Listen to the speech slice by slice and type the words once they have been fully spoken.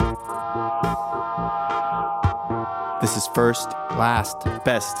This is First, Last,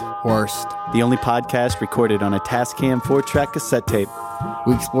 Best, Worst. the only podcast recorded on a Tascam 4-track cassette tape.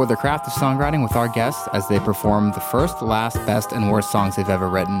 We explore the craft of songwriting with our guests as they perform the first, last, best, and worst songs they've ever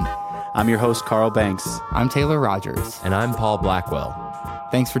written. I'm your host, Carl Banks. I'm Taylor Rogers. And I'm Paul Blackwell.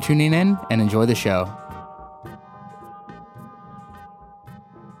 Thanks for tuning in and enjoy the show.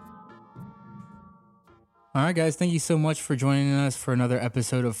 All right, guys, thank you so much for joining us for another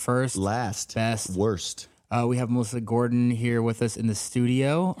episode of First, Last, Best, Worst. We have Melissa Gordon here with us in the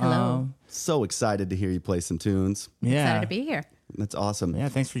studio. Hello. So excited to hear you play some tunes. Yeah. Excited to be here. That's awesome. Yeah,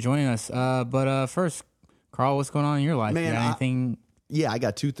 thanks for joining us. But first, Carl, what's going on in your life? Man, you got anything? Yeah, I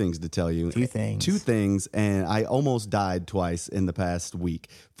got two things to tell you. Two things. Two things, and I almost died twice in the past week.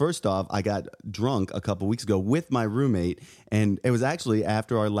 First off, I got drunk a couple weeks ago with my roommate, and it was actually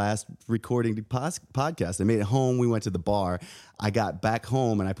after our last recording podcast. I made it home. We went to the bar. I got back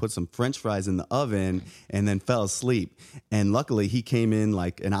home, and I put some French fries in the oven and then fell asleep. And luckily, he came in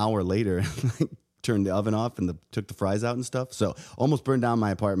like an hour later turned the oven off and took the fries out and stuff. So almost burned down my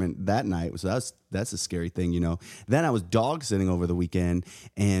apartment that night. So that's a scary thing, you know. Then I was dog sitting over the weekend,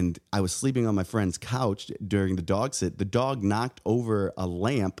 and I was sleeping on my friend's couch during the dog sit. The dog knocked over a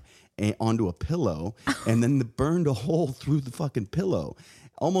lamp onto a pillow, and then burned a hole through the fucking pillow.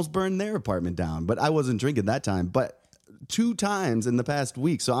 Almost burned their apartment down, but I wasn't drinking that time. But 2 times in the past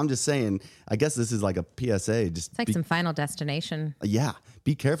week. So I'm just saying, I guess this is like a PSA. It's like some Final Destination. Yeah,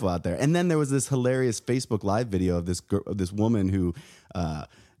 be careful out there. And then there was this hilarious Facebook Live video of this woman who, I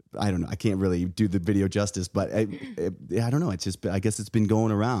don't know, I can't really do the video justice, but I don't know. It's just, I guess it's been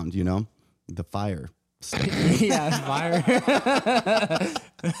going around, you know, the fire. Yeah, fire.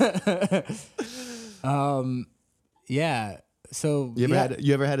 Yeah. So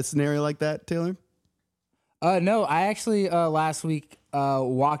You ever had a scenario like that, Taylor? No, I actually last week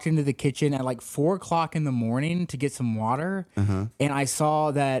walked into the kitchen at like 4:00 in the morning to get some water, and I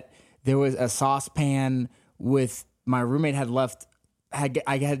saw that there was a saucepan with my roommate had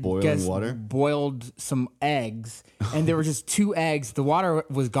Boiling water? boiled some eggs, and there were just 2 eggs. The water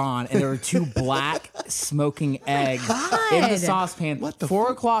was gone, and there were 2 black smoking eggs in the saucepan. What the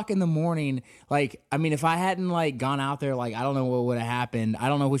 4:00 in the morning? Like, I mean, if I hadn't like gone out there, like I don't know what would have happened. I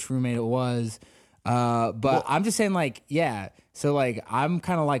don't know which roommate it was. But I'm just saying, like, yeah. So, like, I'm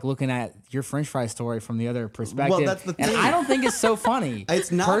kind of like looking at your French fry story from the other perspective. Well, that's the thing. And I don't think it's so funny.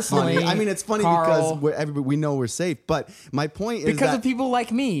 It's not Personally, funny. I mean, it's funny Carl, because we know we're safe. But my point is because that of people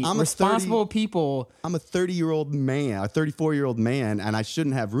like me, I'm responsible people. I'm a 30-year-old man, a 34-year-old man, and I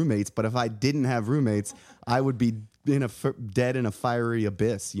shouldn't have roommates. But if I didn't have roommates, I would be dead in a fiery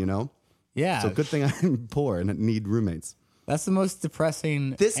abyss, you know? Yeah. So good thing I'm poor and need roommates. That's the most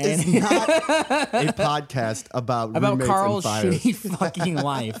depressing. This is not a podcast about roommates Carl's and fires. shitty fucking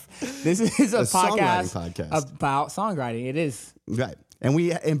life. This is a songwriting podcast about songwriting. It is. Right. And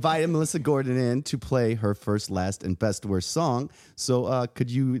we invited Melissa Gordon in to play her first, last, and best worst song. So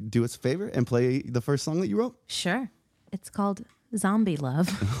could you do us a favor and play the first song that you wrote? Sure. It's called Zombie Love.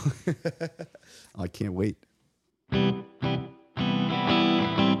 I can't wait.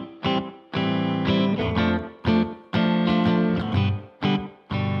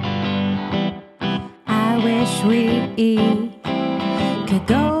 I wish we could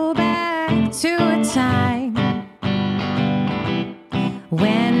go back to a time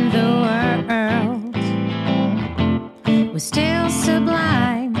when the world was still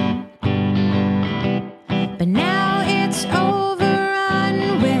sublime. But now it's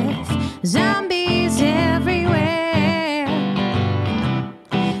overrun with zombies everywhere,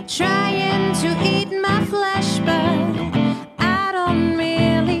 trying to eat my flesh, but I don't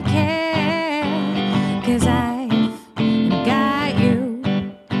really care, 'cause I've got you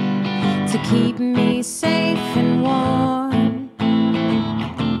to keep me safe and warm.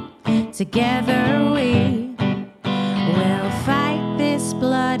 Together we will fight this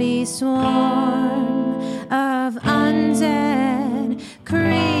bloody swarm of undead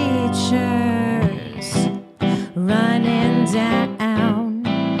creatures running down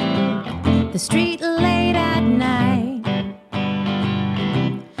the street late at night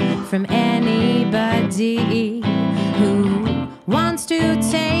from anybody who wants to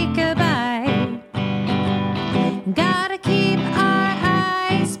take a bite. Gotta keep our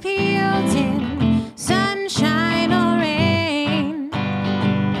eyes peeled in sunshine or rain,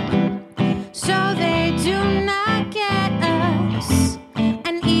 so they do not get us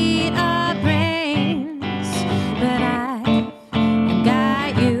and eat our brains. But I've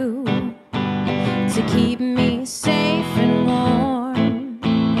got you to keep me safe and warm.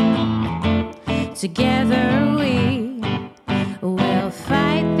 Together we will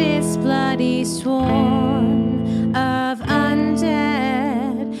fight this bloody swarm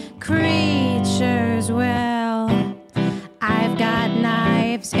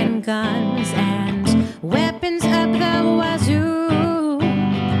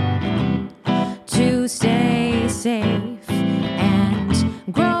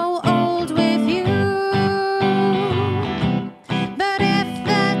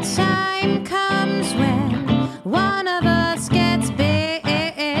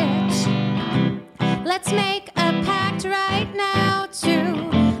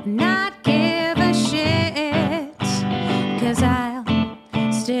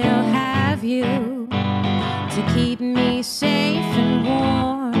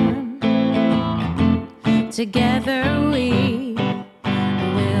Together we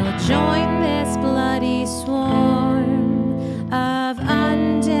will join this bloody swarm of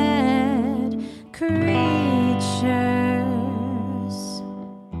undead creatures.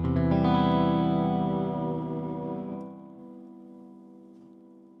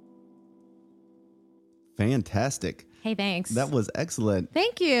 Fantastic. Hey, thanks. That was excellent.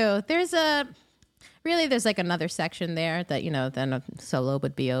 Thank you. There's like another section there that, then a solo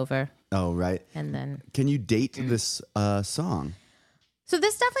would be over. Oh, right. And then. Can you date this song? So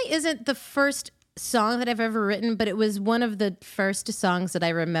this definitely isn't the first song that I've ever written, but it was one of the first songs that I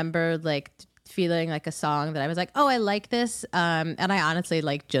remember like feeling like a song that I was like, oh, I like this. And I honestly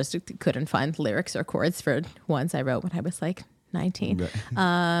like just couldn't find lyrics or chords for ones I wrote when I was like 19. Right.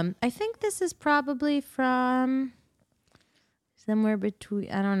 I think this is probably from somewhere between,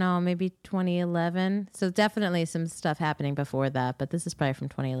 I don't know, maybe 2011. So definitely some stuff happening before that, but this is probably from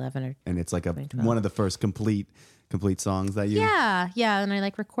 2011 or. And it's like 2012. one of the first complete songs that you. Yeah. And I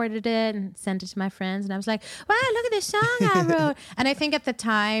like recorded it and sent it to my friends, and I was like, "Wow, look at this song I wrote!" And I think at the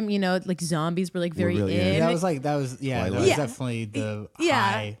time, like zombies were like very really in. in. That was definitely the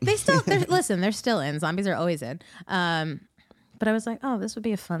high. They're still in. Zombies are always in. But I was like, oh, this would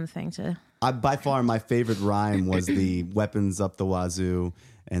be a fun thing to. By far, my favorite rhyme was the weapons up the wazoo,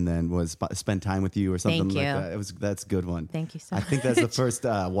 and then was spend time with you or something Thank like you. that. That's a good one. Thank you so I much. think that's the first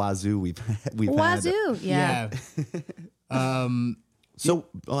wazoo we've had. Wazoo, yeah. So,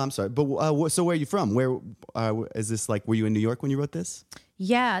 I'm sorry, but so where are you from? Where is this? Like, were you in New York when you wrote this?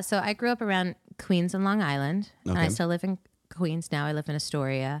 Yeah, so I grew up around Queens and Long Island, and I Okay. still live in Queens now. I live in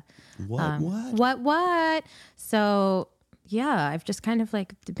Astoria. What? What? So, yeah, I've just kind of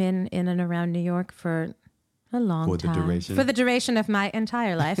like been in and around New York for a long For the time. duration? For the duration of my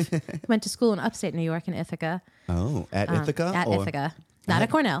entire life. Went to school in upstate New York in Ithaca. Oh, at Ithaca? At Or- Ithaca. Not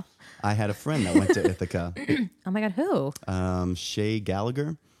at Cornell. I had a friend that went to Ithaca. Oh my God, who? Shay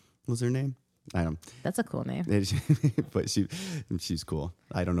Gallagher was her name. I don't. That's a cool name. But she's cool.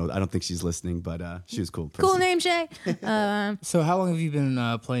 I don't know. I don't think she's listening, but she was cool. Cool name, Shay. So how long have you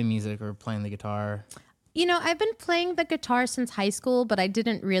been playing music or playing the guitar? I've been playing the guitar since high school, but I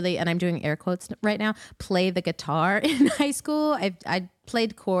didn't really, and I'm doing air quotes right now, play the guitar in high school. I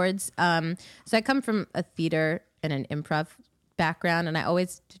played chords. So I come from a theater and an improv background, and I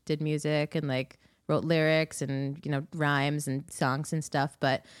always did music and like wrote lyrics and, rhymes and songs and stuff.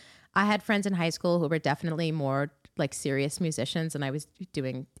 But I had friends in high school who were definitely more like serious musicians, and I was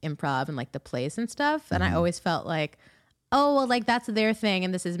doing improv and like the plays and stuff. And I always felt like, oh, well, like that's their thing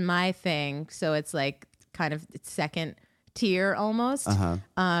and this is my thing. So it's like kind of second tier almost.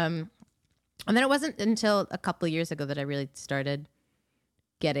 And then it wasn't until a couple of years ago that I really started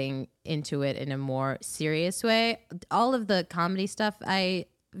getting into it in a more serious way. All of the comedy stuff I've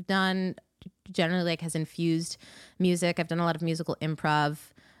done generally like has infused music. I've done a lot of musical improv.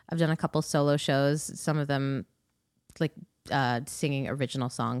 I've done a couple solo shows, some of them like singing original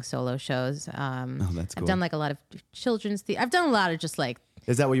song solo shows. That's cool. I've done like a lot of children's theater. I've done a lot of just like,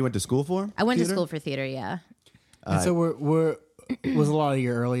 Is that what you went to school for? I went Theater? to school for theater, yeah. And so was a lot of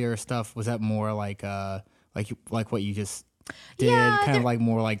your earlier stuff, was that more like what you just did? Yeah, kind of like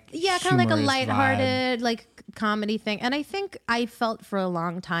more like Yeah, kind of like a humorous lighthearted, like comedy thing. And I think I felt for a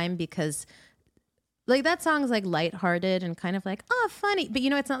long time because like that song's like lighthearted and kind of like, oh, funny. But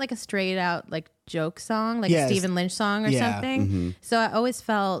it's not like a straight out like joke song, like Yes. a Stephen Lynch song or Yeah. something. So I always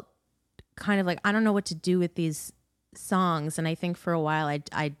felt kind of like, I don't know what to do with these songs. And I think for a while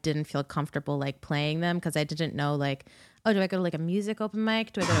I didn't feel comfortable like playing them because I didn't know like, oh, do I go to like a music open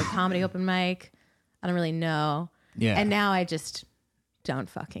mic? Do I go to a comedy open mic? I don't really know. Yeah. And now I just don't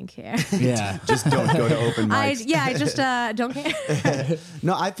fucking care. Yeah. Just don't go to open I mics. just don't care.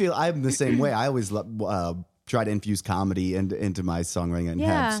 No, I feel I'm the same way. I always try to infuse comedy into my songwriting and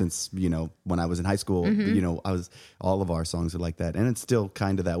Yeah. have since, when I was in high school, all of our songs are like that. And it's still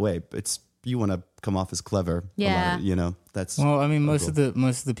kind of that way. You want to come off as clever. Yeah. That's Well, I mean, most of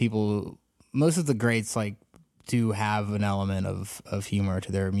the people, most of the greats like do have an element of humor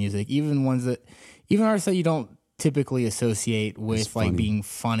to their music. Even artists that you don't typically associate with like funny. being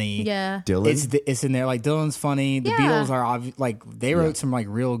funny. Yeah. Dylan. It's in there. Like Dylan's funny. The Yeah. Beatles are like they wrote some like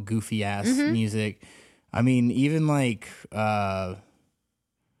real goofy ass music. I mean, even like I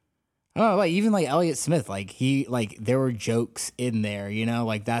don't know, like even like Elliott Smith, like there were jokes in there,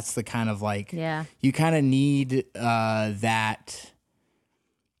 like that's the kind of like Yeah. you kind of need that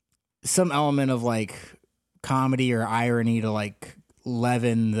some element of like comedy or irony to like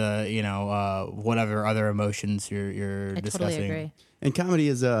leaven the whatever other emotions you're I discussing. totally agree. And comedy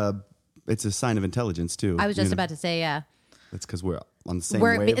is it's a sign of intelligence too. I was just about to say, yeah. That's because we're on the same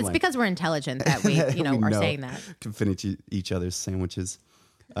It's wavelength. because we're intelligent that we, We are know saying that. Can finish each other's sandwiches.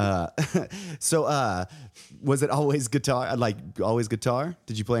 So was it always guitar? Like always guitar?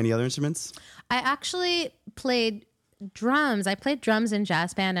 Did you play any other instruments? I actually played drums. I played drums in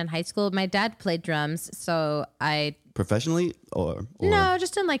jazz band in high school. My dad played drums, so I Professionally or no,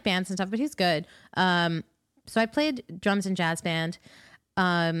 just in like bands and stuff. But he's good. So I played drums in jazz band.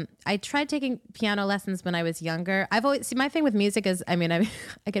 I tried taking piano lessons when I was younger. I've always my thing with music is, I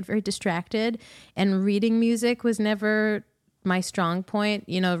get very distracted, and reading music was never my strong point.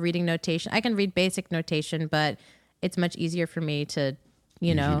 Reading notation. I can read basic notation, but it's much easier for me to,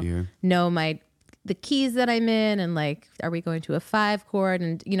 know the keys that I'm in, and like, are we going to a 5 chord,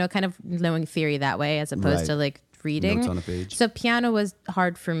 and kind of knowing theory that way as opposed Right. to like reading. Notes on a page. So piano was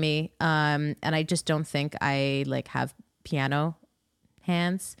hard for me, and I just don't think I like have piano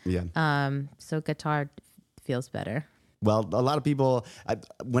hands. Yeah. So guitar feels better. Well, a lot of people,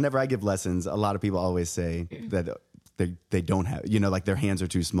 whenever I give lessons, a lot of people always say that they don't have, like their hands are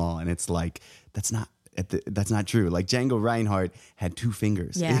too small, and it's like that's not true. Like Django Reinhardt had 2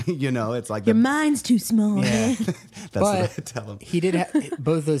 fingers. Yeah. It's like Your mind's too small. Yeah. that's what I But tell them. he did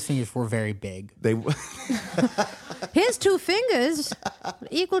both those fingers were very big. They His 2 fingers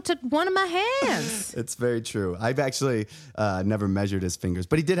equal to one of my hands. It's very true. I've actually never measured his fingers,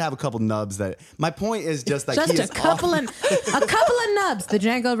 but he did have a couple nubs. That my point is just that Just he a is couple of nubs. The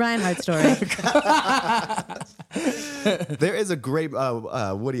Django Reinhardt story. There is a great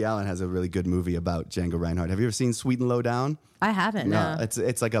Woody Allen has a really good movie about Django Reinhardt. Have you ever seen Sweet and Low Down? I haven't. No.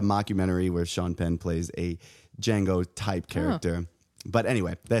 It's like a mockumentary where Sean Penn plays a Django type character. But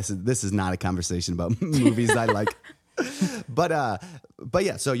anyway, this is not a conversation about movies I like. But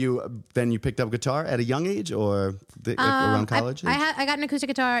yeah, so you picked up guitar at a young age or around college? I got an acoustic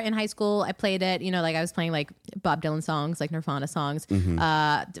guitar in high school. I played it, like I was playing like Bob Dylan songs, like Nirvana songs.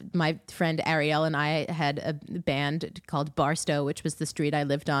 My friend Ariel and I had a band called Barstow, which was the street I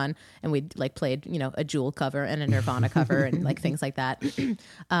lived on, and we like played, a Jewel cover and a Nirvana cover and like things like that.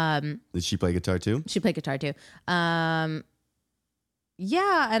 Did she play guitar too? She played guitar too.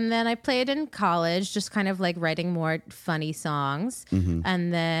 Yeah, and then I played in college, just kind of like writing more funny songs.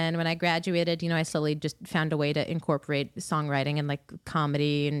 And then when I graduated, I slowly just found a way to incorporate songwriting and like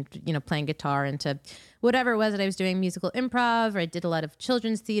comedy and, playing guitar into whatever it was that I was doing, musical improv, or I did a lot of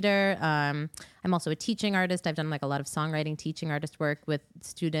children's theater. I'm also a teaching artist. I've done like a lot of songwriting, teaching artist work with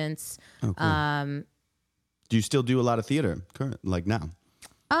students. Oh, cool. Do you still do a lot of theater like now?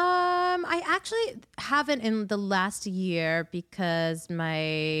 I actually haven't in the last year because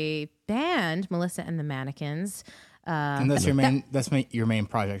my band, Melissa and the Mannequins, And that's your main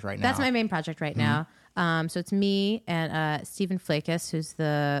project right now. that's my main project right now. So it's me and Stephen Flakus, who's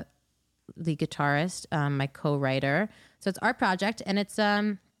the lead guitarist, my co-writer. So it's our project, and it's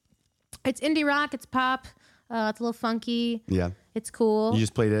indie rock, it's pop, it's a little funky. Yeah. It's cool. You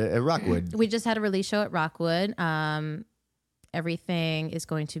just played at Rockwood. We just had a release show at Rockwood. Everything is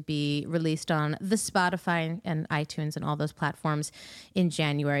going to be released on the Spotify and iTunes and all those platforms in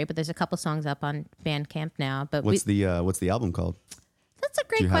January. But there's a couple songs up on Bandcamp now. But What's the album called? that's a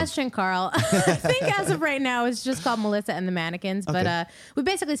great question, Carl. I think as of right now, it's just called Melissa and the Mannequins. Okay. But we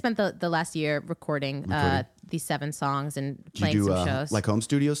basically spent the last year recording these 7 songs and Do playing you do some shows. like home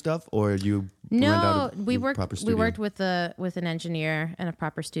studio stuff, or you rent out we proper worked studio? with an engineer and a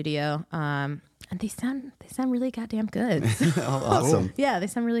proper studio. And they sound really goddamn good. Oh, awesome. Yeah, they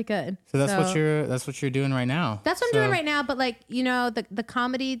sound really good. So that's what you're doing right now. That's what I'm doing right now. But like, the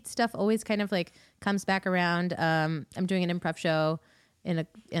comedy stuff always kind of like comes back around. I'm doing an improv show in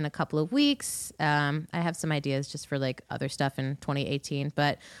a couple of weeks. I have some ideas just for like other stuff in 2018.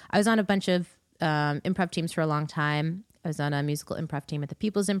 But I was on a bunch of improv teams for a long time. I was on a musical improv team at the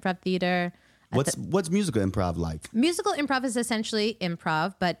People's Improv Theater. What's musical improv like? Musical improv is essentially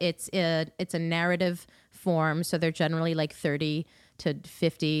improv, but it's a narrative form. So they're generally like 30 to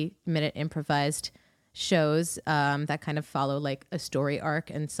 50 minute improvised shows that kind of follow like a story arc,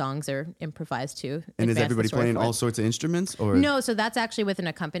 and songs are improvised too. And is advance the everybody story playing forward. all sorts of instruments? Or No, so that's actually with an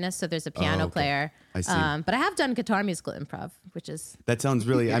accompanist. So there's a piano okay. player. I see. But I have done guitar musical improv, which is That sounds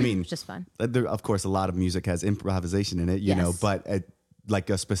really. I mean, just fun. There, of course, a lot of music has improvisation in it, you know, Yes. but like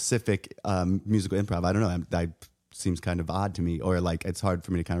a specific musical improv, I don't know. That seems kind of odd to me, or like it's hard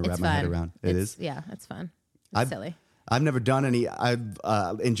for me to kind of wrap It's my head fun. around. Yeah, it's fun. It's silly. I've never done any. I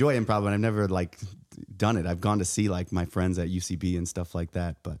enjoy improv, but I've never like done it. I've gone to see like my friends at UCB and stuff like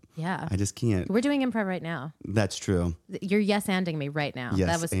that, but Yeah. I just can't. We're doing improv right now. That's true. You're yes-anding me right now. Yes,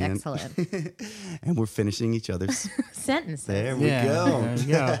 that was and- excellent. And we're finishing each other's. Sentences. There we go. There you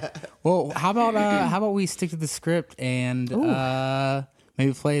go. Well, how about we stick to the script and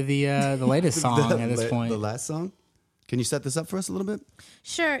maybe play the latest song at this point. The last song. Can you set this up for us a little bit?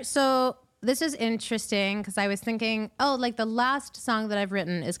 Sure. So this is interesting because I was thinking, like the last song that I've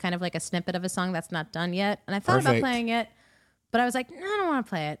written is kind of like a snippet of a song that's not done yet. And I thought about Perfect. playing it, but I was like, no, I don't want to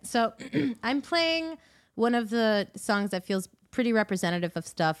play it. So I'm playing one of the songs that feels pretty representative of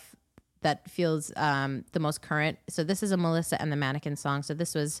stuff that feels the most current. So this is a Melissa and the Mannequin song. So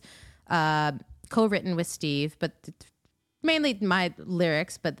this was co-written with Steve, but mainly my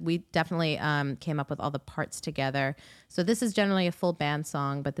lyrics, but we definitely came up with all the parts together. So this is generally a full band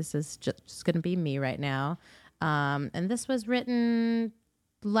song, but this is just going to be me right now. And this was written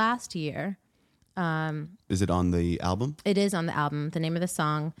last year. Is it on the album? It is on the album. The name of the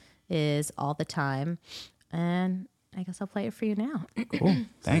song is All the Time. And I guess I'll play it for you now. Cool.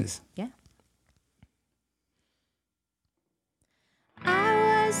 Thanks. Yeah.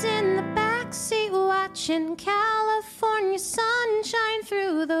 I was in the backseat watching California sunshine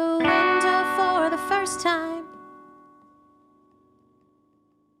through the window for the first time.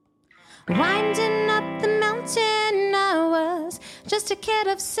 Winding up the mountain, I was just a kid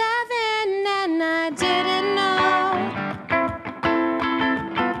of 7 and I didn't know.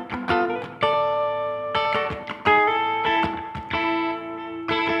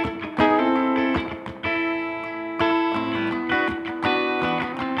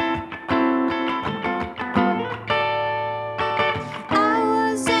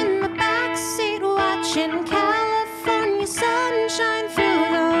 California sunshine through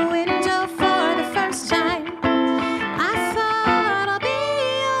the window for the first time. I thought I'll be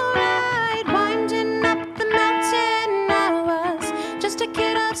alright, winding up the mountain. I was just a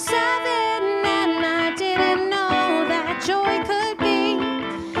kid of 7 and I didn't know that joy could be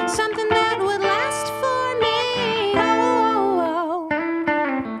something that would last for me.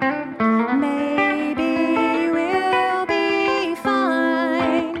 Maybe we'll be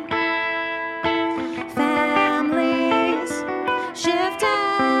fine. Families shift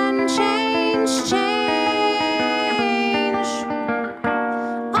and change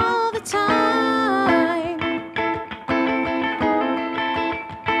all the time.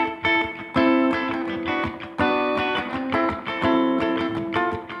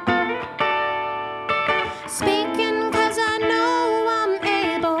 Speaking 'cause I know I'm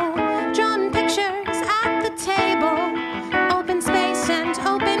able, drawing pictures at the table, open space and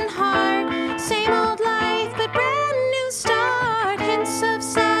open heart, same old life but brand new start, hints of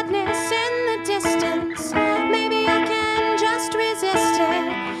sadness in the distance, maybe I can just resist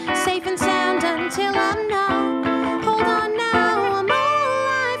it, safe and sound until I'm not, hold on now, I'm all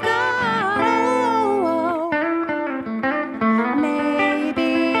I've got.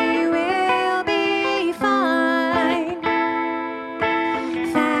 Maybe we'll be fine.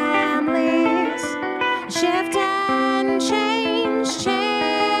 Families shift and change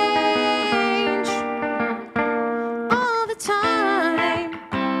all the time.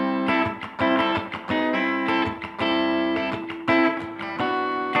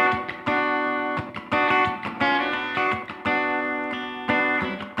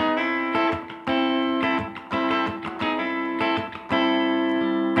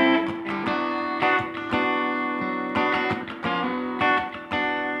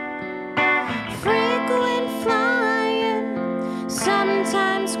 Frequent flying,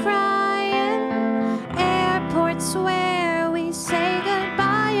 sometimes crying, airports where we say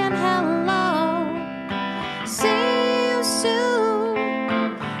goodbye and hello. See you soon,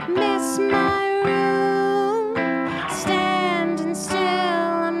 miss my room, standing still,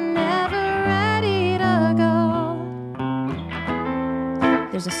 I'm never ready to go.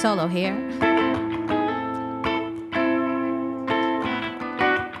 There's a solo here.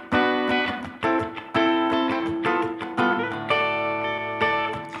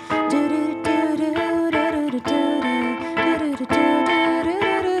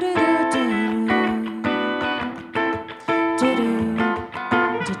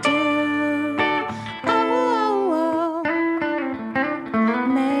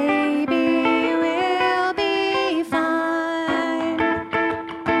 Maybe we'll be fine.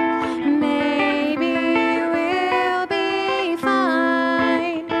 Maybe we'll be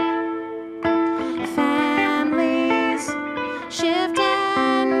fine. Families shift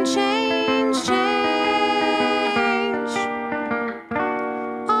and change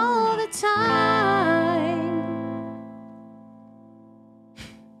all the time.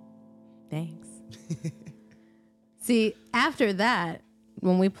 Thanks. See, after that,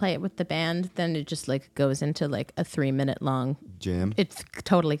 when we play it with the band, then it just like goes into like a 3-minute long Jam. It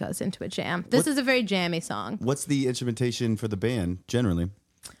totally goes into a jam. This is a very jammy song. What's the instrumentation for the band generally?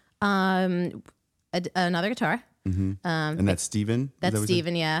 Another guitar. And that's Steven? That's Is that what you said?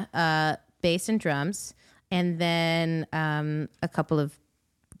 Steven, yeah. Bass and drums. And then a couple of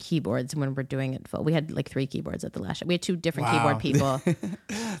keyboards when we're doing it full. We had like 3 keyboards at the last show. We had 2 different Wow. keyboard people.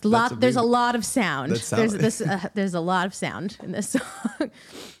 There's a lot of sound. There's a lot of sound in this song.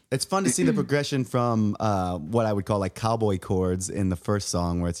 It's fun to see the progression from what I would call like cowboy chords in the first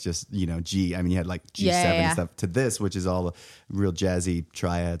song, where it's just, G. I mean, you had like G7 and stuff, to this, which is all real jazzy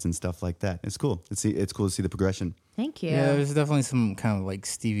triads and stuff like that. It's cool. It's cool to see the progression. Thank you. Yeah, there's definitely some kind of like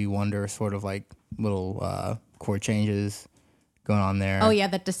Stevie Wonder sort of like little chord changes going on there. Oh yeah,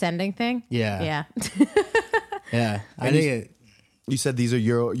 that descending thing. Yeah. Yeah. Yeah. I think it. You said these are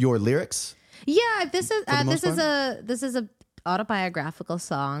your lyrics? Yeah, this is the most this is a autobiographical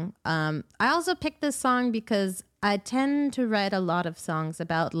song. I also picked this song because I tend to write a lot of songs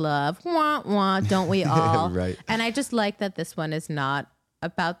about love. Wah wah, don't we all? Right. And I just like that this one is not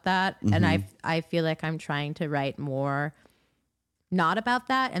about that. And I feel like I'm trying to write more not about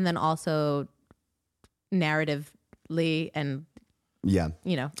that, and then also narratively and Yeah.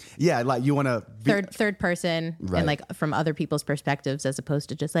 you know Yeah, like you want to third person Right. and like from other people's perspectives, as opposed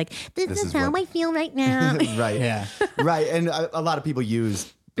to just like this This is is how what- I feel right now. right. Yeah. Right. And a lot of people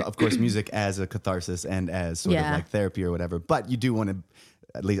use, of course, music as a catharsis and as sort of Yeah. like therapy or whatever. But you do want to,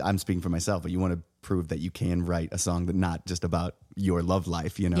 at least I'm speaking for myself, but you want to prove that you can write a song that not just about your love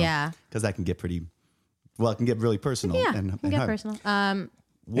life, Yeah. Because that can get it can get really personal. Yeah, and can get hard. personal. And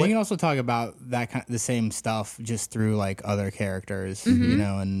you can also talk about the same stuff just through like other characters,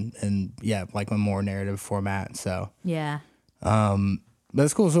 and yeah, like a more narrative format. So Yeah.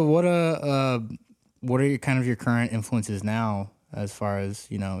 that's cool. So what are your kind of your current influences now, as far as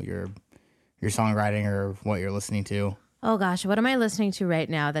your songwriting or what you're listening to? Oh gosh, what am I listening to right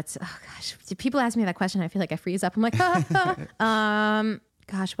now? People ask me that question, I feel like I freeze up. I'm like,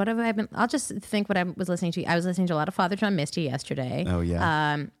 gosh, what have I been? I'll just think what I was listening to. I was listening to a lot of Father John Misty yesterday. Oh,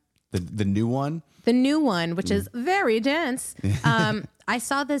 yeah. The new one? The new one, which is very dense. I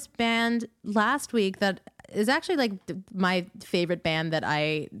saw this band last week that is actually like my favorite band that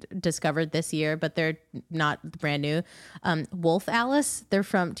I discovered this year, but they're not brand new. Wolf Alice. They're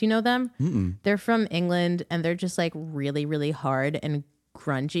from, do you know them? They're from England, and they're just like really, really hard and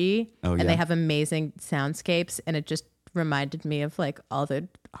grungy. Oh, And yeah. they have amazing soundscapes, and it just reminded me of like all the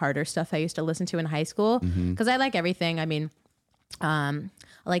harder stuff I used to listen to in high school. Because I like everything. I mean, I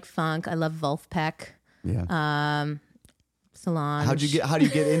like funk. I love Wolfpack. Yeah. Solange. How do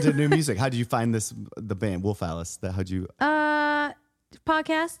you get into new music? How did you find the band Wolf Alice? How'd you?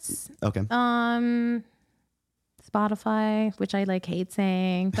 Podcasts. Okay. Spotify, which I like hate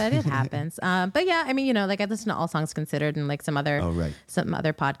saying, but it happens. But yeah, I mean, like I listen to All Songs Considered and like some other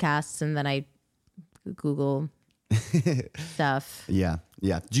podcasts, and then I Google stuff. Yeah.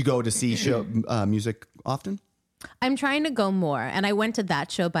 Do you go to see show music often? I'm trying to go more, and I went to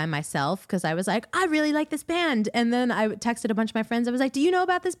that show by myself because I was like, I really like this band, and then I texted a bunch of my friends. I was like, do you know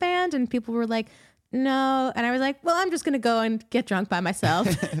about this band? And people were like, no, and I was like, well, I'm just gonna go and get drunk by myself.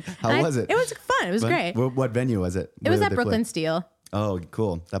 How was it? It was fun. It was great. What venue was it? It was at Brooklyn Steel. Oh,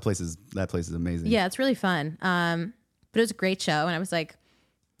 cool. That place is amazing. Yeah, it's really fun. But it was a great show, and I was like,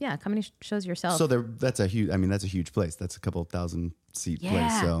 yeah, come and shows yourself. So that's a huge place. That's a couple thousand seat place.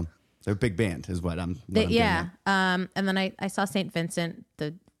 Yeah. So they're a big band, is what I'm. What I'm getting yeah. at. And then I saw St. Vincent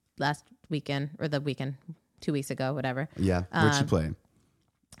the last weekend, or the weekend 2 weeks ago, whatever. Yeah. Where'd she play?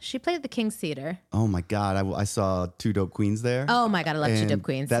 She played at the King's Theater. Oh my God, I saw Two Dope Queens there. Oh my God, I love Two And Dope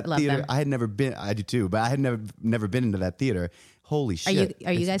Queens. That I love theater, them. I had never been. I do too, but I had never been into that theater. Holy shit!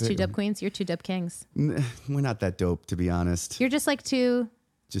 Are you It's guys Two very- Dope Queens? You're Two Dope Kings. We're not that dope, to be honest. You're just like two,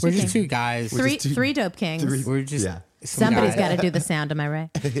 We're just two guys. three Dope Kings. We're just Yeah. some Somebody's guys. got to do the sound. Am I right?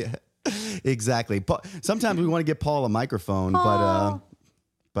 Exactly. Sometimes we want to get Paul a microphone,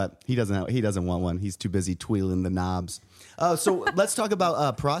 but he doesn't want one. He's too busy twirling the knobs. So let's talk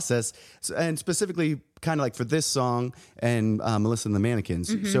about process, and specifically kind of like for this song and Melissa and the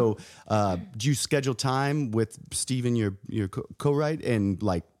Mannequins. Mm-hmm. So do you schedule time with Steven, your co-write, and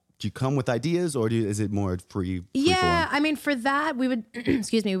like do you come with ideas, or is it more free Yeah, form? I mean, for that, we would,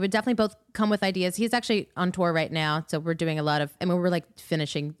 excuse me, we would definitely both come with ideas. He's actually on tour right now, so we're doing a lot of, we're like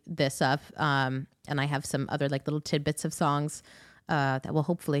finishing this up, and I have some other like little tidbits of songs that will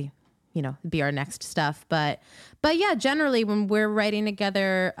hopefully, be our next stuff. But yeah, generally when we're writing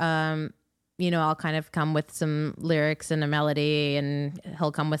together, I'll kind of come with some lyrics and a melody, and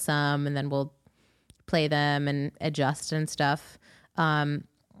he'll come with some, and then we'll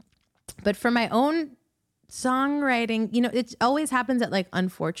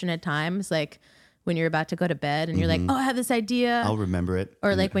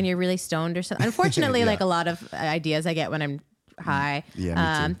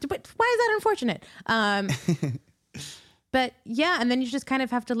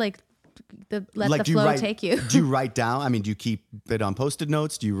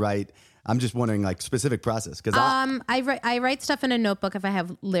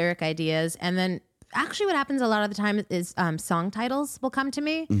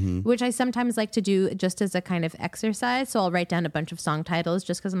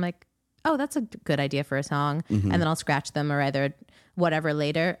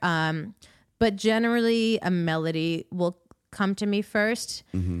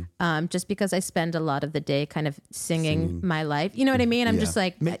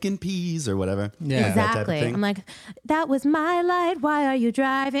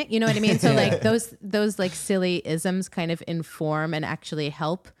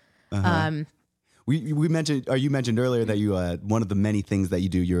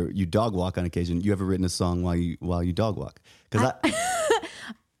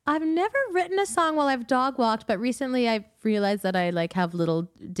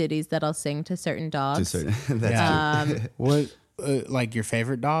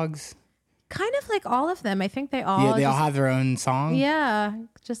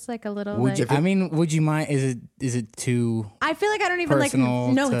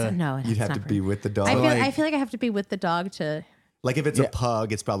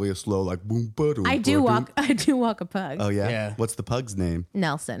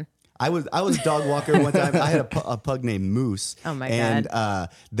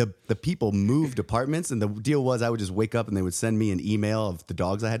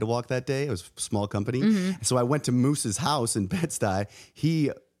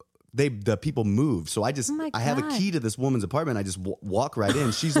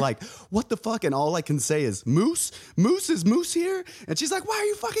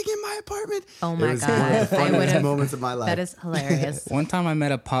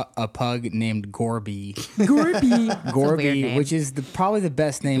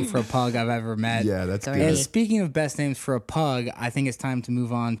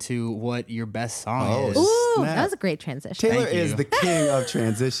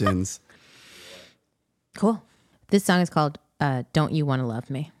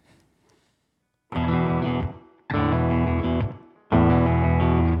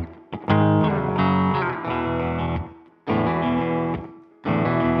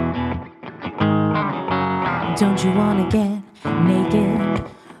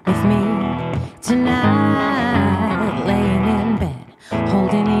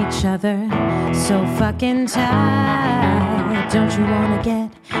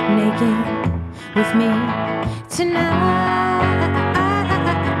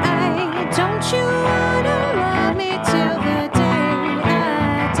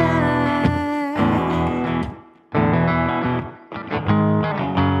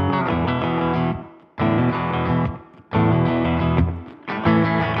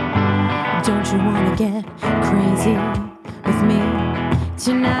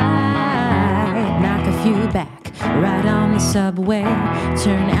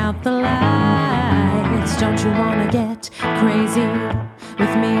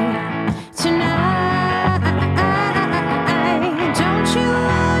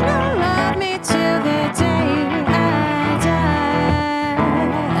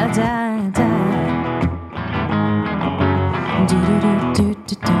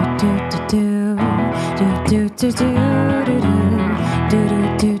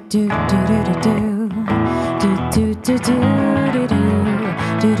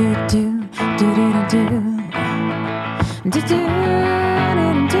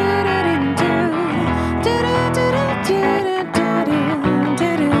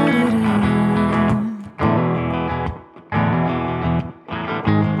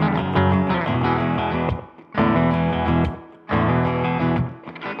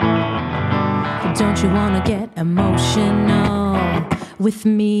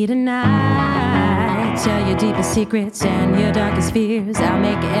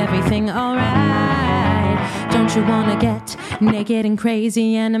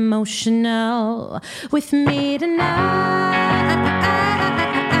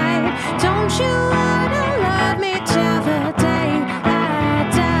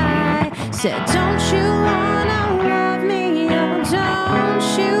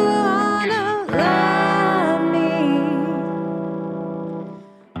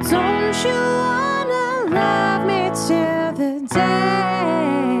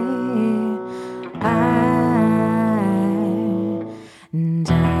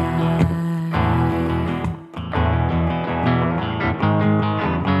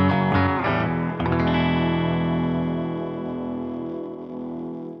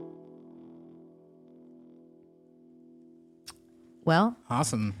well.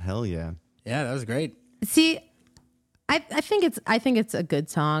 Awesome. Hell yeah. Yeah, that was great. See, I think it's a good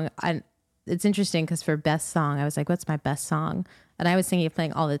song. It's interesting because for best song, I was like, what's my best song? And I was thinking of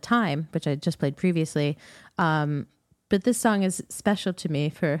playing All the Time, which I just played previously. But this song is special to me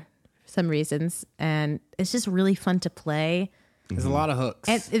for some reasons, and it's just really fun to play. There's a lot of hooks.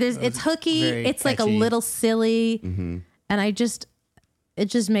 And it's hooky. very It's like a catchy. little silly, and it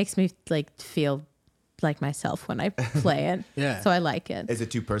just makes me like feel like myself when I play it. Yeah. So I like it. Is it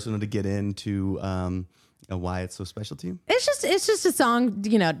too personal to get into why it's so special to you? It's just a song,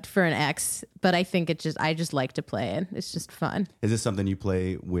 for an ex, but I think I just like to play it. It's just fun. Is this something you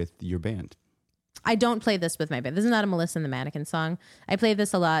play with your band? I don't play this with my band. This is not a Melissa and the Mannequin song. I play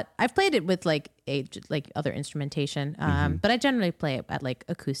this a lot. I've played it with like other instrumentation, but I generally play it at like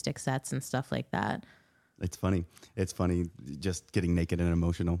acoustic sets and stuff like that. It's funny. It's funny just getting naked and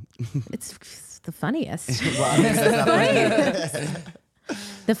emotional. It's the funniest. Well, I mean, that's not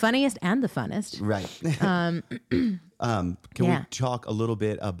The funniest and the funnest. right. Can Yeah. we talk a little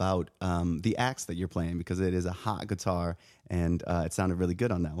bit about the acts that you're playing, because it is a hot guitar and it sounded really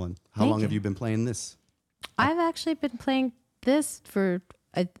good on that one. How Thank long have you. you been playing this? I've actually been playing this for,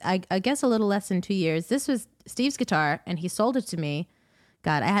 I guess, a little less than 2 years. This was Steve's guitar, and he sold it to me.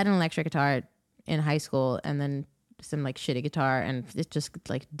 God, I had an electric guitar in high school, and then some like shitty guitar, and it just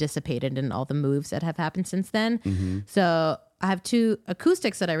like dissipated in all the moves that have happened since then. So I have 2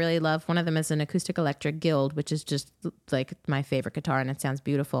 acoustics that I really love. One of them is an acoustic electric Guild, which is just like my favorite guitar, and it sounds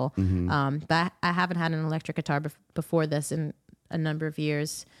beautiful. But I haven't had an electric guitar before this in a number of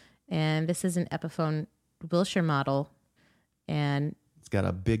years. And this is an Epiphone Wilshire model. And It's got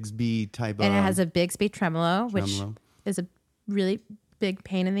a Bigsby type of. it has a Bigsby tremolo, which tremolo. is a really big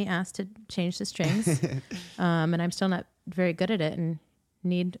pain in the ass to change the strings. And I'm still not very good at it and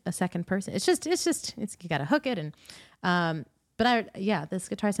need a second person. It's you got to hook it. And, this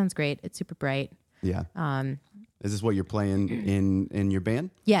guitar sounds great. It's super bright. Yeah. Is this what you're playing in your band?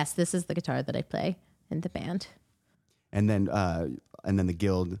 Yes, this is the guitar that I play in the band. And then the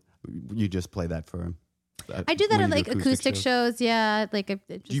Guild, you just play that for. I do that when at you like do acoustic shows. Yeah. Like,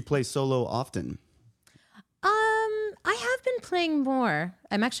 Do you play solo often? I have been playing more.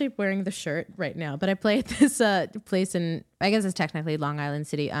 I'm actually wearing the shirt right now, but I play at this place in, I guess it's technically Long Island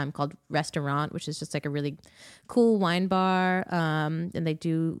City, called Restaurant, which is just like a really cool wine bar, and they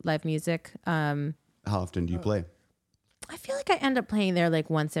do live music. How often do you play? I feel like I end up playing there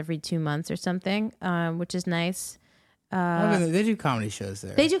like once every 2 months or something, which is nice. They do comedy shows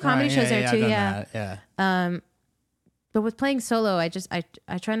there. They do comedy shows there too, I've done yeah. that, yeah. But with playing solo, I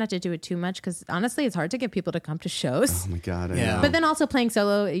try not to do it too much because honestly, it's hard to get people to come to shows. Oh my God. I Yeah. know. But then also playing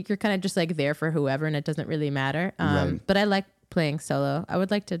solo, you're kind of just like there for whoever, and it doesn't really matter. Right. But I like playing solo. I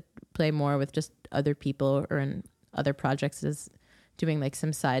would like to play more with just other people or in other projects, as doing like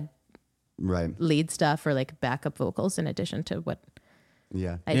some side Right. lead stuff or like backup vocals in addition to what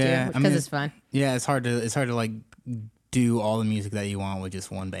Yeah. I Yeah, do I because mean, it's fun. Yeah, it's hard to like do all the music that you want with just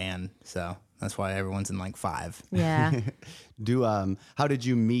one band. So that's why everyone's in like 5. Yeah. How did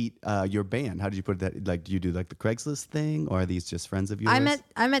you meet your band? How did you put that? Like, do you do like the Craigslist thing, or are these just friends of yours?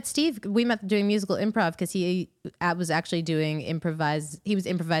 I met Steve. We met doing musical improv because he was actually doing He was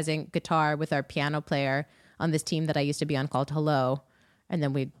improvising guitar with our piano player on this team that I used to be on called Hello, and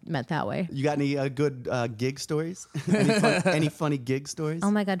then we met that way. You got any good gig stories? any funny gig stories? Oh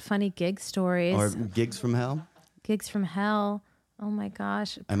my God, funny gig stories. Or gigs from hell? Gigs from hell. Oh my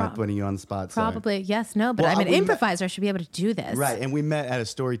gosh. Am I putting you on the spot? Sorry. Probably. Yes, no, but Well, I'm an we met- improviser. I should be able to do this. Right, and we met at a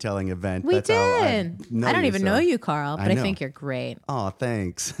storytelling event. We That's how did. know I don't you, even so- know you, Carl, but I know. think you're great. Oh,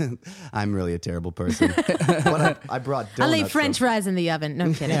 thanks. I'm really a terrible person. But I brought donuts. I'll leave French fries in the oven. No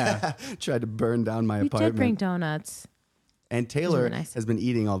I'm kidding. Yeah. Tried to burn down my You apartment. did bring donuts. And Taylor really nice. has been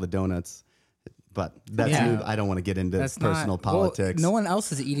eating all the donuts. But that's Yeah. I don't want to get into That's personal not, politics. Well, no one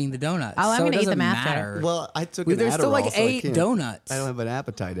else is eating the donuts. Oh, I'm so it gonna eat them doesn't after. matter. Well, I took Well, an there's still Adderall, like so I 8 can't- donuts. I don't have an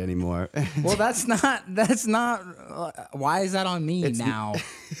appetite anymore. Well, that's not. Why is that on me now?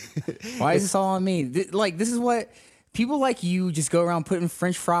 Why is this all on me? This is what people like you just go around putting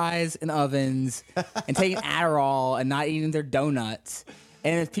French fries in ovens and taking Adderall and not eating their donuts.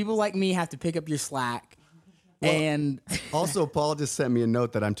 And if people like me have to pick up your slack, and Also, Paul just sent me a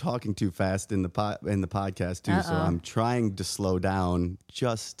note that I'm talking too fast in the podcast too, so I'm trying to slow down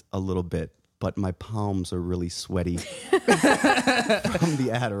just a little bit. But my palms are really sweaty from the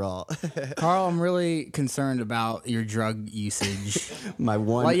Adderall. Carl, I'm really concerned about your drug usage. My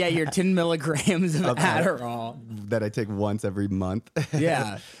one Well, yeah, your 10 milligrams of Adderall. that I take once every month.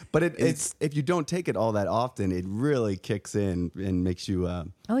 Yeah. But it's if you don't take it all that often, it really kicks in and makes you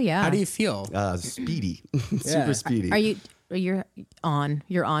Oh yeah. How do you feel? speedy, super speedy. Are you you're on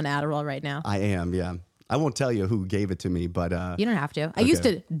Adderall right now. I am, yeah. I won't tell you who gave it to me, but You don't have to. I used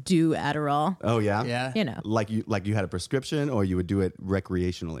to do Adderall. oh yeah, Yeah. You know. Like you had a prescription, or you would do it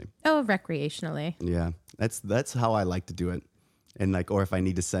recreationally. Oh, recreationally. Yeah, that's how I like to do it. And like, or if I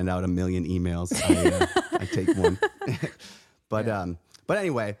need to send out 1 million emails, I take one. But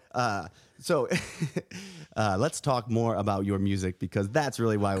anyway, so let's talk more about your music, because that's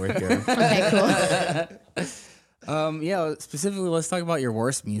really why we're here. Okay, cool. Yeah, specifically, let's talk about your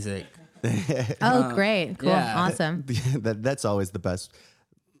worst music. Oh, great. Cool. yeah. Awesome. That's always the best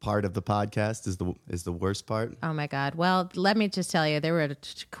part of the podcast, is the worst part. Oh my God. Well, let me just tell you, there were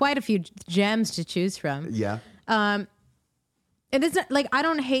quite a few gems to choose from. Yeah. And it's not, like, I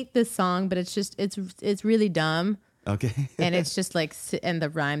don't hate this song, but it's just it's really dumb. Okay. And it's just like, and the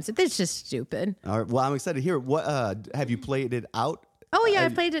rhymes, it's just stupid. All right. Well, I'm excited to hear it. What have you played it out? Oh yeah,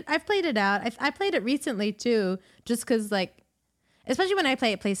 I've played it out. I played it recently too, just because, like, especially when I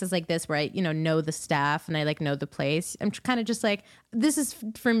play at places like this where I know the staff and I like know the place. I'm kind of just like, this is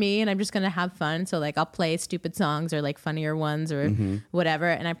for me, and I'm just gonna have fun. So like, I'll play stupid songs or like funnier ones or whatever.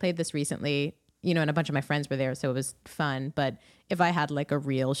 And I played this recently, and a bunch of my friends were there, so it was fun. But if I had like a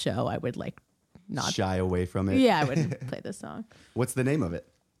real show, I would like not Shy away from it. Yeah, I wouldn't play this song. What's the name of it?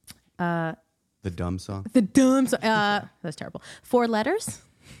 The dumb song. The dumb song. That's terrible. 4 letters.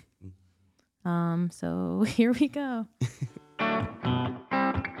 So here we go.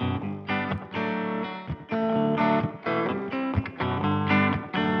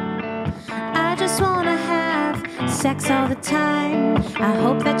 I just wanna have sex all the time. I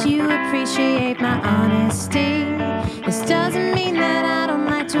hope that you appreciate my honesty. This doesn't mean that I don't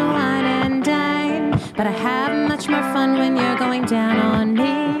like to wine and dine, but I have much more fun when you're going down on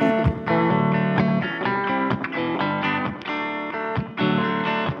me.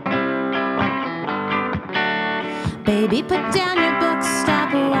 Baby, put down your books,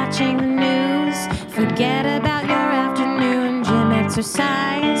 stop watching the news. Forget about your afternoon gym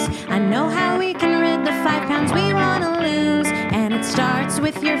exercise. I know how we can rid the 5 pounds we want to lose. And it starts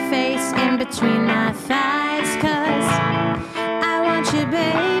with your face in between my thighs. 'Cause I want you,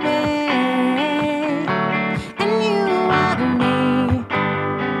 baby, and you want me.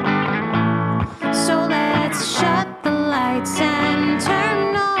 So let's shut the lights and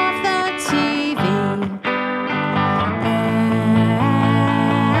turn off the TV.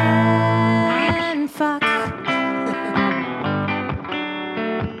 And fuck.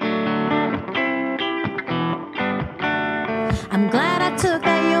 I'm glad I took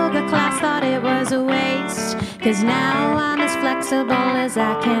that yoga class, thought it was a waste. 'Cause now I'm as flexible as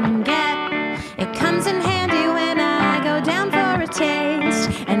I can get. It comes in handy when I go down for a taste.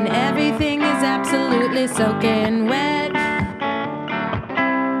 And everything is absolutely soaking wet.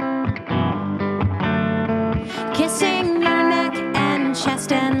 Kissing your neck and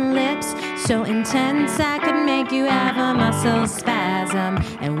chest and lips, so intense I could make you have a muscle spasm.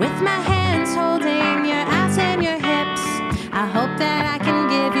 And with my hands holding your ass and your hips, I hope that I can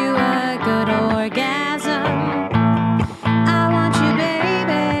give you a good orgasm. I want you,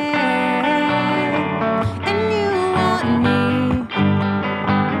 baby, and you want me.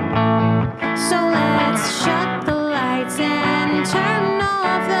 So let's shut the lights and turn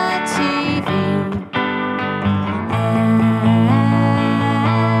off the TV.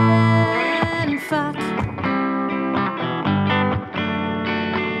 And fuck.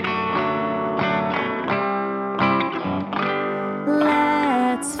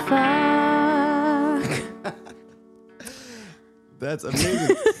 Let's fuck. That's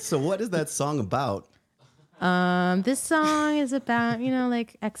amazing. So what is that song about? This song is about,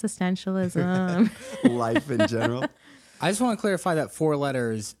 like existentialism. Life in general? I just want to clarify that 4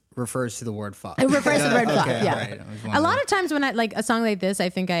 letters refers to the word fuck. It refers to the word fuck, Okay, yeah. all right. I was A wondering. lot of times when I like a song like this, I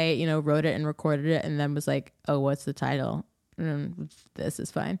think I, wrote it and recorded it and then was like, oh, what's the title? This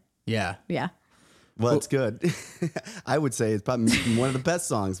is fine. Yeah. Yeah. Well, it's good. I would say it's probably one of the best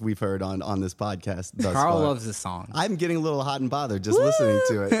songs we've heard on this podcast thus Carl far. loves this song. I'm getting a little hot and bothered just listening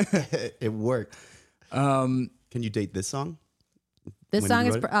to it. It worked. Can you date this song? This When song you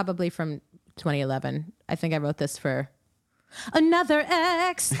is wrote it? probably from 2011. I think I wrote this for another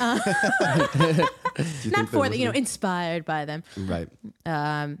ex. Not for the, inspired by them. Right.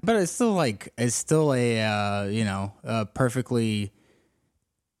 But it's still a perfectly,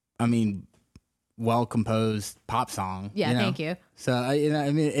 well composed pop song. Yeah, thank you. So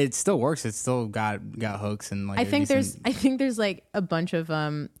it still works. It's still got hooks and like. I think there's like a bunch of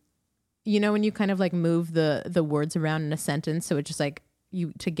when you kind of like move the words around in a sentence, so it just like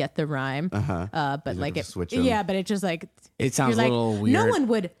you to get the rhyme. But You like never it, switch 'em. yeah, but it just like It sounds you're a like, little no weird. one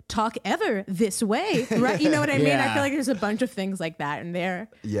would talk ever this way, right? You know what I mean? I Yeah. feel like there's a bunch of things like that in there.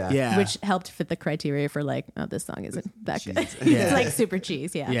 Yeah. Which helped fit the criteria for like, oh, this song isn't that good. Cheese. It's like super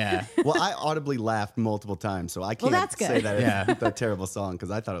cheese, yeah. Yeah. Well, I audibly laughed multiple times, so I can't that's good. say that Yeah. it's a terrible song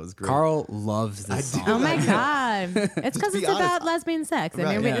because I thought it was great. Carl loves this song. Oh my god, it's because be it's honest, about lesbian sex. I mean,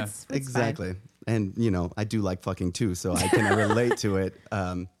 Right. Yeah. it's Exactly. Fine. And, you know, I do like fucking too, so I can relate to it,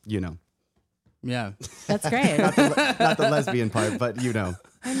 you know. Yeah. That's great. Not the lesbian part, but, you know,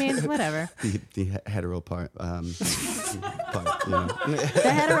 I mean, whatever. the hetero part. Part, you know. The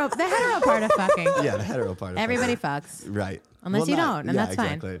hetero part of fucking. Yeah, the hetero part. Of Everybody fucking. fucks, Right. Unless you don't, and that's fine.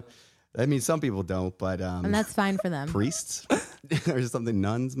 exactly. I mean, some people don't, but and that's fine for them. priests or something,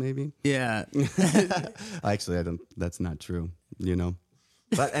 nuns maybe. Yeah. Actually, I don't. That's not true. You know.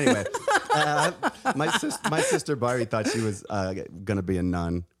 But anyway, my sister Barbie thought she was gonna be a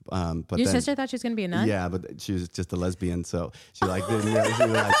nun. But Your then, sister thought she was gonna be a nun. yeah, but she was just a lesbian, so she like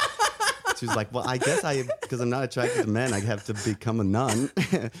didn't. She was like, well, I guess because I'm not attracted to men, I have to become a nun.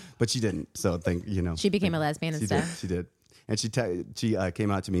 But she didn't. So you know. She became a lesbian She instead. did. She did. And she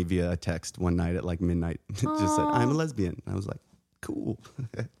came out to me via a text one night at like midnight. Just said, "I'm a lesbian." I was like, "Cool."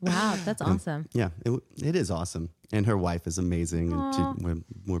 Wow, that's awesome. Yeah, it is awesome. And her wife is amazing, and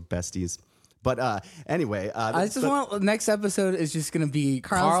we're besties. But anyway, I just want next episode is just gonna be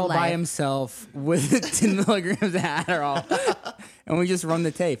Carl's Carl by life. himself with 10 milligrams of Adderall, and we just run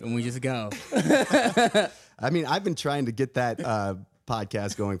the tape and we just go. I mean, I've been trying to get that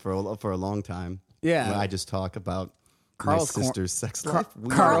podcast going for a long time. Yeah. where I just talk about Carl's my sister's sex life.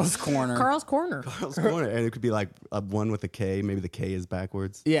 Carl's corner. Carl's corner. Carl's corner, and it could be like a one with a K. Maybe the K is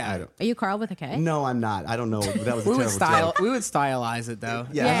backwards. Yeah. I don't. Are you Carl with a K? No, I'm not. I don't know. That was a we would terrible joke. we would stylize it though.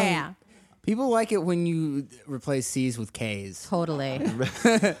 Yeah. Yeah. People like it when you replace C's with K's. Totally.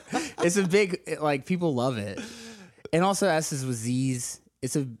 It's a big like people love it, and also S's with Z's.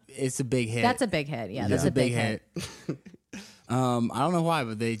 It's a big hit. That's a big hit. Yeah, that's It's a big hit. I don't know why,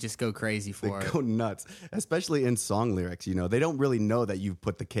 but they just go crazy for it. Go nuts, especially in song lyrics. You know, they don't really know that you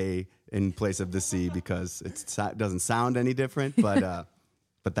put the K in place of the C because it doesn't sound any different. But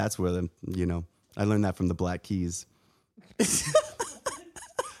but that's where I learned that from the Black Keys.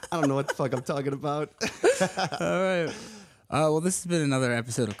 I don't know what the fuck I'm talking about. All right. Well, this has been another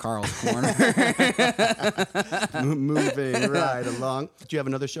episode of Carl's Corner. Moving right along. Do you have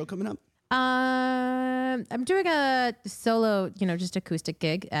another show coming up? I'm doing a solo, just acoustic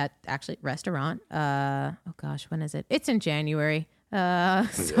gig at actually restaurant. Oh gosh, when is it? It's in January.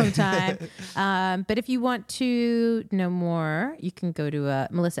 Sometime. But if you want to know more, you can go to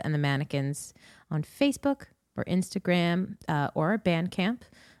Melissa and the Mannequins on Facebook or Instagram or Bandcamp,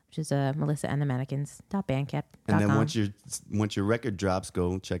 which is melissaandthemannequins.bandcamp.com. And then once your record drops,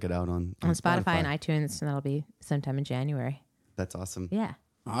 go check it out on Spotify and iTunes, and that'll be sometime in January. That's awesome. Yeah.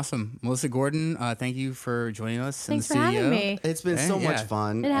 Awesome. Melissa Gordon, thank you for joining us in the Thanks for studio. having me. It's been so much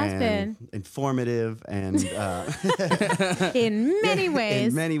fun. It has and been. informative and In many ways.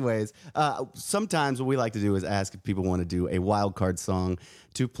 in many ways. Sometimes what we like to do is ask if people want to do a wild card song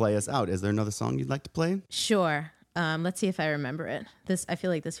to play us out. Is there another song you'd like to play? Sure. Let's see if I remember it. I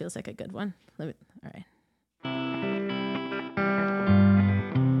feel like this feels like a good one. All right.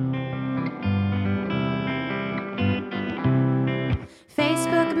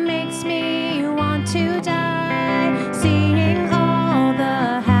 Facebook makes me want to die, seeing all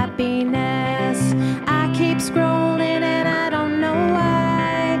the happiness. I keep scrolling and I don't know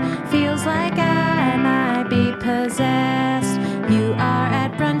why. Feels like I might be possessed. You are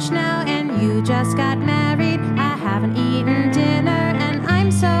at brunch now and you just got